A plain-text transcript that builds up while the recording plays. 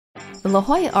The La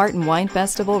Jolla Art and Wine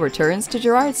Festival returns to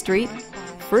Girard Street,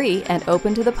 free and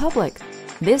open to the public.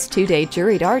 This two-day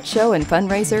juried art show and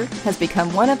fundraiser has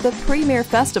become one of the premier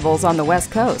festivals on the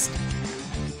West Coast.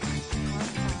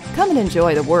 Come and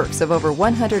enjoy the works of over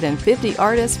 150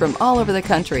 artists from all over the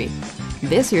country.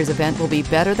 This year's event will be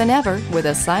better than ever with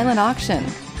a silent auction,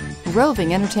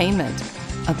 roving entertainment,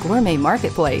 a gourmet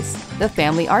marketplace, the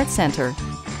Family Arts Center,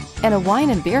 and a wine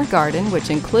and beer garden which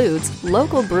includes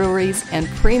local breweries and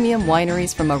premium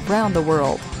wineries from around the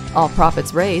world. All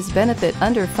profits raised benefit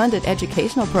underfunded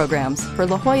educational programs for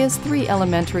La Jolla's 3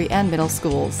 elementary and middle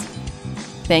schools.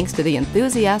 Thanks to the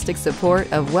enthusiastic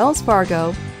support of Wells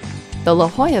Fargo, the La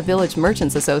Jolla Village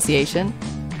Merchants Association,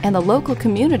 and the local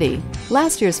community,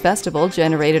 last year's festival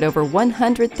generated over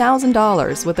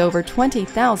 $100,000 with over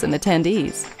 20,000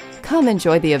 attendees. Come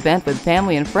enjoy the event with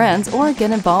family and friends or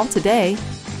get involved today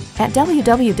at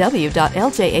www.ljawf.org.